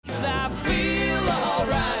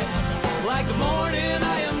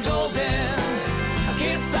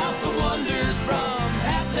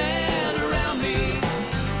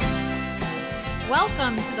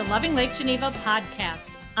the Loving Lake Geneva podcast.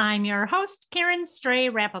 I'm your host, Karen Stray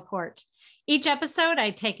Rappaport. Each episode, I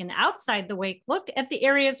take an outside the wake look at the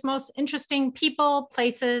area's most interesting people,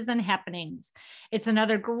 places, and happenings. It's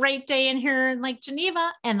another great day in here in Lake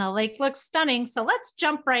Geneva, and the lake looks stunning, so let's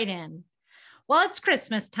jump right in. Well, it's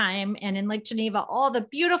Christmas time, and in Lake Geneva, all the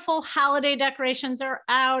beautiful holiday decorations are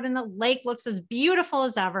out, and the lake looks as beautiful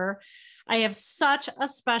as ever. I have such a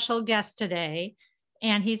special guest today,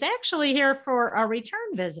 and he's actually here for a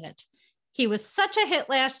return visit. He was such a hit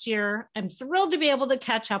last year. I'm thrilled to be able to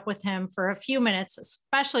catch up with him for a few minutes,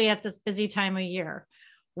 especially at this busy time of year.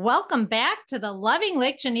 Welcome back to the Loving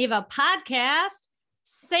Lake Geneva podcast,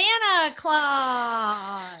 Santa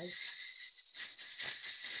Claus.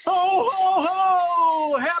 Ho, ho,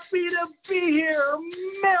 ho! Happy to be here.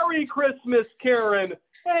 Merry Christmas, Karen.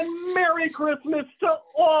 And Merry Christmas to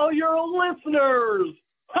all your listeners.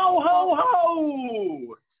 Ho, ho,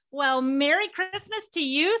 ho! Well, Merry Christmas to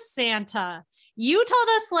you, Santa. You told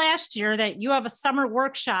us last year that you have a summer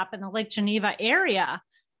workshop in the Lake Geneva area.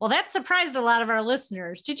 Well, that surprised a lot of our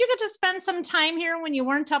listeners. Did you get to spend some time here when you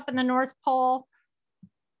weren't up in the North Pole?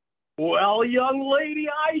 Well, young lady,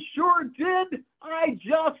 I sure did. I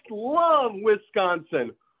just love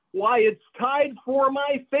Wisconsin. Why, it's tied for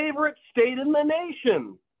my favorite state in the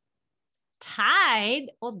nation. Tied?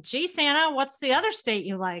 Well, gee, Santa, what's the other state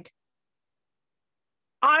you like?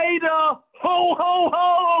 Idaho, ho,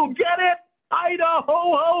 ho! Get it? Idaho,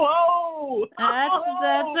 ho, ho!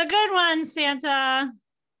 That's a good one, Santa.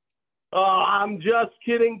 Oh, I'm just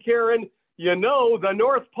kidding, Karen. You know, the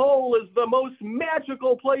North Pole is the most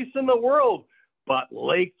magical place in the world, but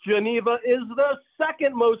Lake Geneva is the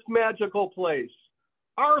second most magical place.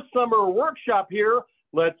 Our summer workshop here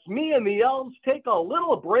lets me and the elves take a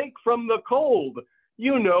little break from the cold.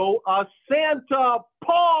 You know, a Santa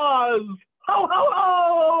pause. Ho, ho,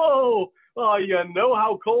 ho! Oh, you know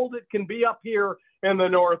how cold it can be up here in the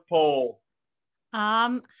North Pole.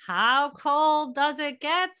 How cold does it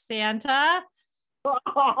get, Santa?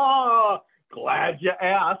 Glad you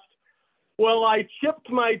asked. Well, I chipped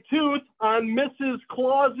my tooth on Mrs.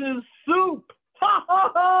 Claus's soup. Ha,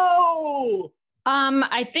 ha, ho!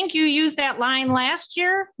 I think you used that line last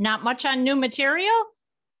year. Not much on new material?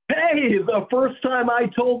 Hey, the first time I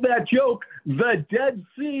told that joke, the Dead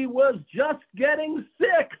Sea was just getting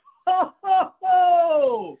sick. Ho, ho,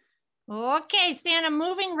 ho! Okay, Santa,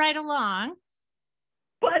 moving right along.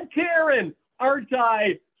 But Karen, aren't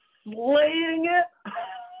I slaying it?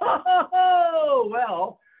 Ho, ho, ho!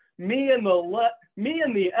 Well, me and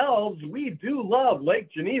the elves, we do love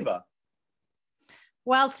Lake Geneva.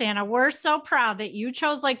 Well, Santa, we're so proud that you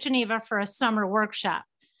chose Lake Geneva for a summer workshop.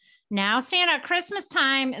 Now, Santa, Christmas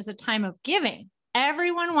time is a time of giving.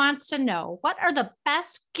 Everyone wants to know, what are the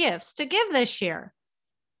best gifts to give this year?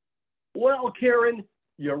 Well, Karen,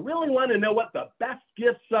 you really want to know what the best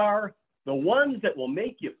gifts are? The ones that will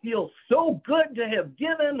make you feel so good to have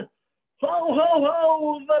given? Ho, ho,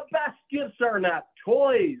 ho! The best gifts are not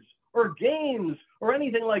toys or games or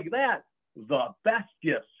anything like that. The best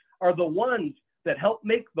gifts are the ones that help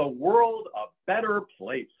make the world a better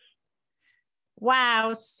place.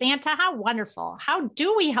 Wow, Santa, how wonderful. How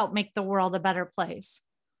do we help make the world a better place?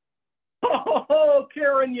 Oh,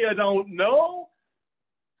 Karen, you don't know?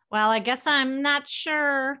 Well, I guess I'm not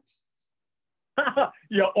sure.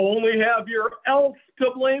 You only have your elf to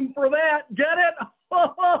blame for that. Get it?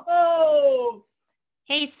 Ho, ho, ho!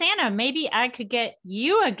 Hey, Santa, maybe I could get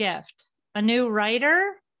you a gift. A new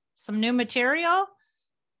writer? Some new material?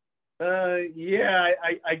 Yeah,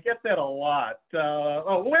 I get that a lot.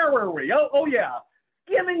 Where were we? Oh, yeah.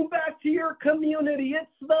 Giving back to your community. It's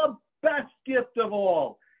the best gift of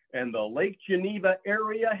all. And the Lake Geneva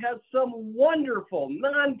area has some wonderful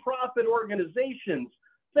nonprofit organizations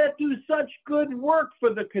that do such good work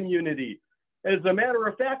for the community. As a matter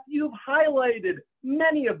of fact, you've highlighted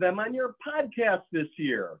many of them on your podcast this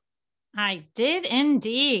year. I did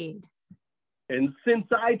indeed. And since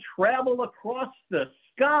I travel across the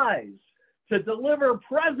skies to deliver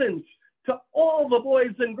presents to all the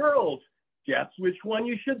boys and girls, guess which one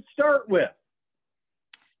you should start with?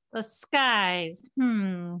 The skies.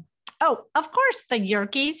 Oh, of course, the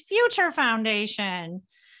Yerkes Future Foundation.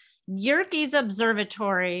 Yerkes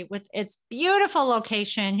Observatory, with its beautiful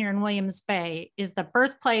location here in Williams Bay, is the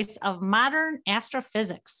birthplace of modern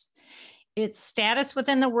astrophysics. Its status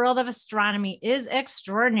within the world of astronomy is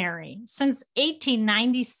extraordinary. Since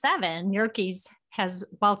 1897, Yerkes has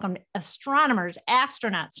welcomed astronomers,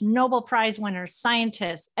 astronauts, Nobel Prize winners,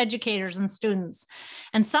 scientists, educators, and students.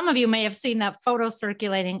 And some of you may have seen that photo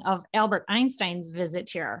circulating of Albert Einstein's visit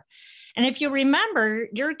here. And if you remember,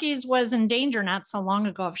 Yerkes was in danger not so long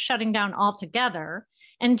ago of shutting down altogether.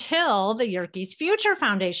 until the Yerkes Future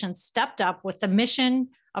Foundation stepped up with the mission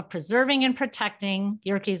of preserving and protecting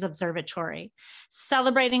Yerkes Observatory,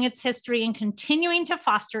 celebrating its history and continuing to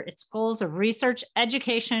foster its goals of research,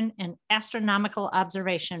 education, and astronomical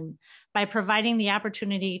observation by providing the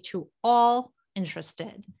opportunity to all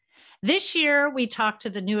interested. This year, we talked to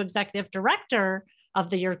the new executive director of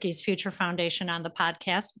the Yerkes Future Foundation on the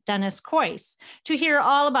podcast, Dennis Kois, to hear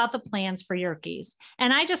all about the plans for Yerkes.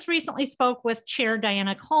 And I just recently spoke with Chair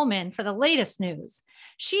Diana Coleman for the latest news.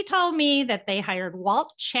 She told me that they hired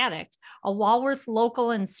Walt Chaddock, a Walworth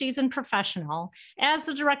local and seasoned professional, as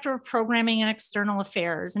the Director of Programming and External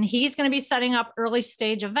Affairs. And he's going to be setting up early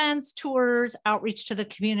stage events, tours, outreach to the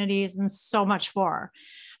communities, and so much more.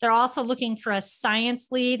 They're also looking for a science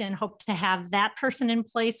lead and hope to have that person in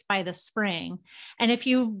place by the spring. And if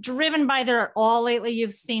you've driven by there at all lately,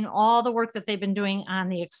 you've seen all the work that they've been doing on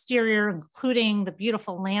the exterior, including the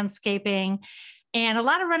beautiful landscaping. And a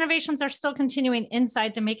lot of renovations are still continuing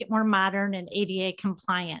inside to make it more modern and ADA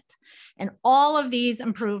compliant. And all of these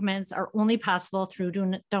improvements are only possible through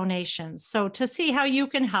donations. So to see how you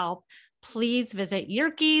can help, please visit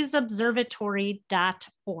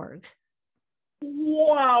yerkesobservatory.org.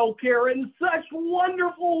 Wow, Karen, such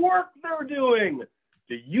wonderful work they're doing.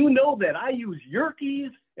 Do you know that I use Yerkes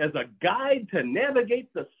as a guide to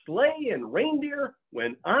navigate the sleigh and reindeer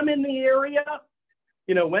when I'm in the area?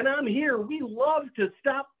 You know, when I'm here, we love to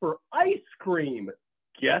stop for ice cream.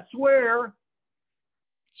 Guess where?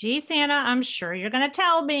 Gee, Santa, I'm sure you're going to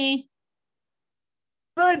tell me.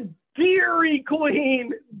 The Dairy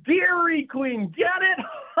Queen. Dairy Queen. Get it?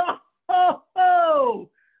 Ho, ho, ho.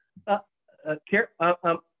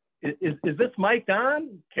 Is this mic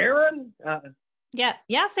on, Karen? Yeah,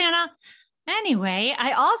 Santa. Anyway,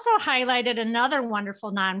 I also highlighted another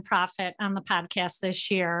wonderful nonprofit on the podcast this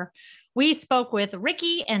year. We spoke with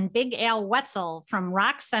Ricky and Big Al Wetzel from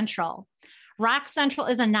Rock Central. Rock Central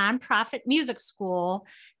is a nonprofit music school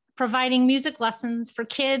providing music lessons for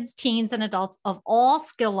kids, teens, and adults of all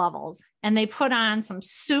skill levels. And they put on some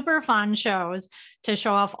super fun shows to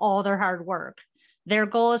show off all their hard work. Their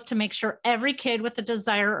goal is to make sure every kid with a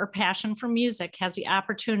desire or passion for music has the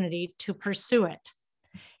opportunity to pursue it.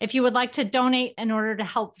 If you would like to donate in order to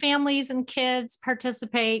help families and kids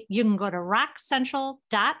participate, you can go to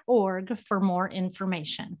rockcentral.org for more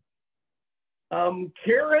information.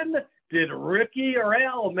 Karen, did Ricky or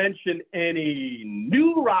Al mention any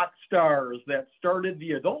new rock stars that started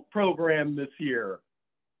the adult program this year?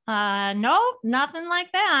 No, nothing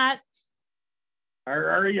like that.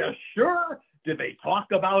 Are you sure? Did they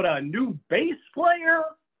talk about a new bass player?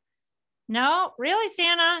 No, really,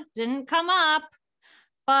 Santa, didn't come up.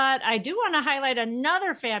 But I do want to highlight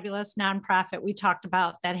another fabulous nonprofit we talked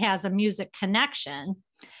about that has a music connection.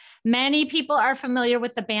 Many people are familiar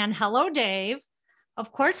with the band Hello Dave.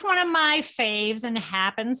 Of course, one of my faves, and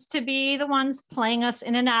happens to be the ones playing us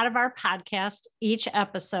in and out of our podcast each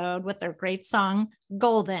episode with their great song,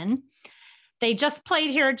 Golden. They just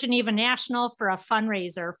played here at Geneva National for a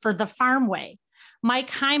fundraiser for the Farmway.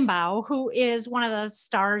 Mike Heimbaugh, who is one of the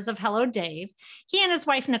stars of Hello Dave, he and his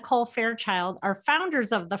wife, Nicole Fairchild, are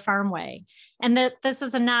founders of the Farmway. And that this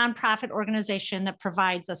is a nonprofit organization that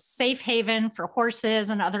provides a safe haven for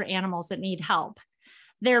horses and other animals that need help.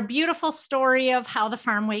 Their beautiful story of how the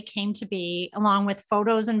Farmway came to be, along with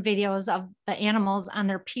photos and videos of the animals on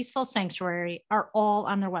their peaceful sanctuary, are all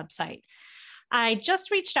on their website. I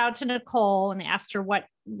just reached out to Nicole and asked her what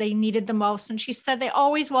they needed the most. And she said they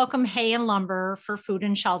always welcome hay and lumber for food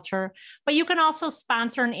and shelter, but you can also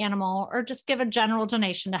sponsor an animal or just give a general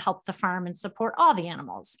donation to help the farm and support all the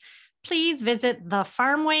animals. Please visit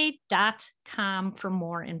thefarmway.com for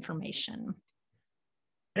more information.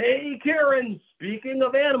 Hey, Karen, speaking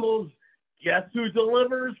of animals, guess who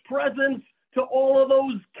delivers presents to all of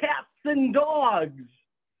those cats and dogs?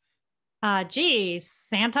 Geez,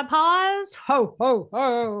 Santa Paws? Ho, ho,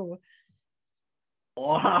 ho.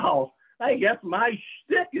 Wow, I guess my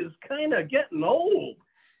shtick is kind of getting old.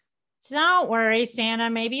 Don't worry,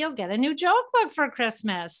 Santa. Maybe you'll get a new joke book for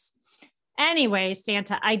Christmas. Anyway,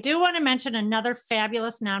 Santa, I do want to mention another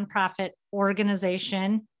fabulous nonprofit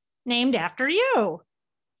organization named after you.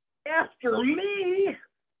 After me?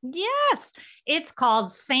 Yes, it's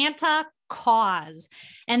called Santa Cause,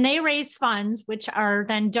 and they raise funds which are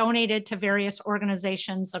then donated to various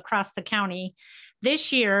organizations across the county.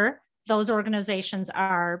 This year, those organizations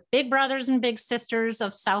are Big Brothers and Big Sisters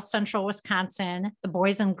of South Central Wisconsin, the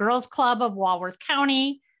Boys and Girls Club of Walworth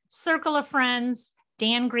County, Circle of Friends,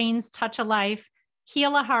 Dan Green's Touch of Life,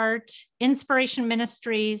 Heal a Heart, Inspiration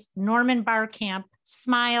Ministries, Norman Bar Camp,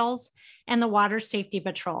 Smiles, and the Water Safety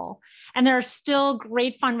Patrol. And there are still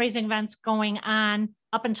great fundraising events going on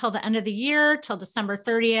up until the end of the year, till December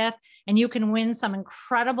 30th, and you can win some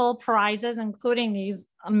incredible prizes, including these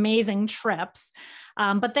amazing trips.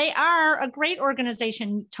 But they are a great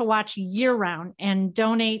organization to watch year round, and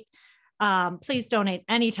donate. Please donate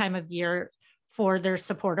any time of year for their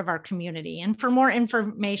support of our community. And for more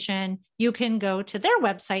information, you can go to their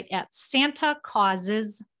website at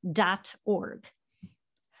santacauses.org.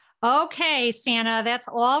 Okay, Santa, that's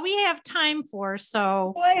all we have time for.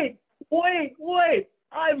 So wait.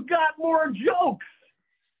 I've got more jokes.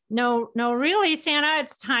 No, really, Santa,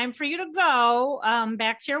 it's time for you to go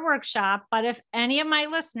back to your workshop. But if any of my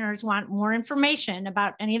listeners want more information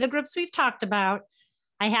about any of the groups we've talked about,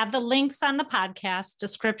 I have the links on the podcast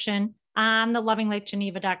description on the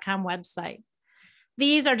lovinglake-geneva.com website.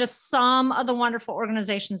 These are just some of the wonderful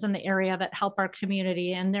organizations in the area that help our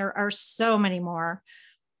community, and there are so many more.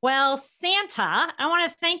 Well, Santa, I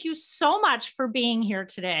want to thank you so much for being here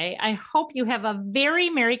today. I hope you have a very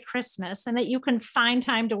Merry Christmas and that you can find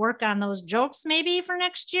time to work on those jokes maybe for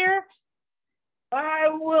next year. I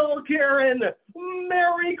will, Karen.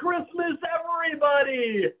 Merry Christmas,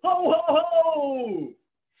 everybody. Ho, ho, ho.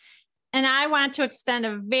 And I want to extend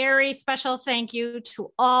a very special thank you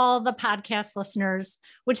to all the podcast listeners,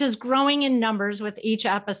 which is growing in numbers with each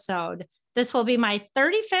episode. This will be my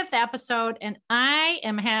 35th episode, and I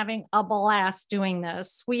am having a blast doing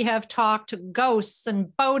this. We have talked ghosts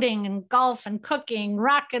and boating and golf and cooking,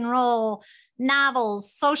 rock and roll,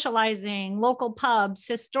 novels, socializing, local pubs,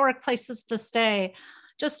 historic places to stay,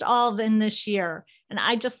 just all in this year. And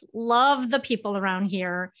I just love the people around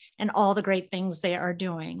here and all the great things they are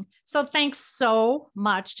doing. So thanks so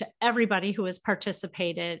much to everybody who has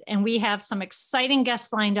participated. And we have some exciting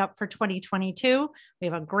guests lined up for 2022. We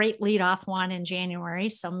have a great leadoff one in January.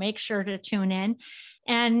 So make sure to tune in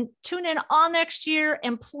all next year,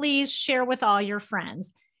 and please share with all your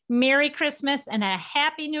friends. Merry Christmas and a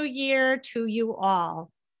Happy New Year to you all.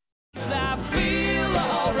 I feel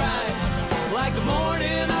all right, like the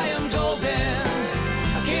morning I am golden.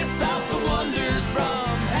 I can't stop.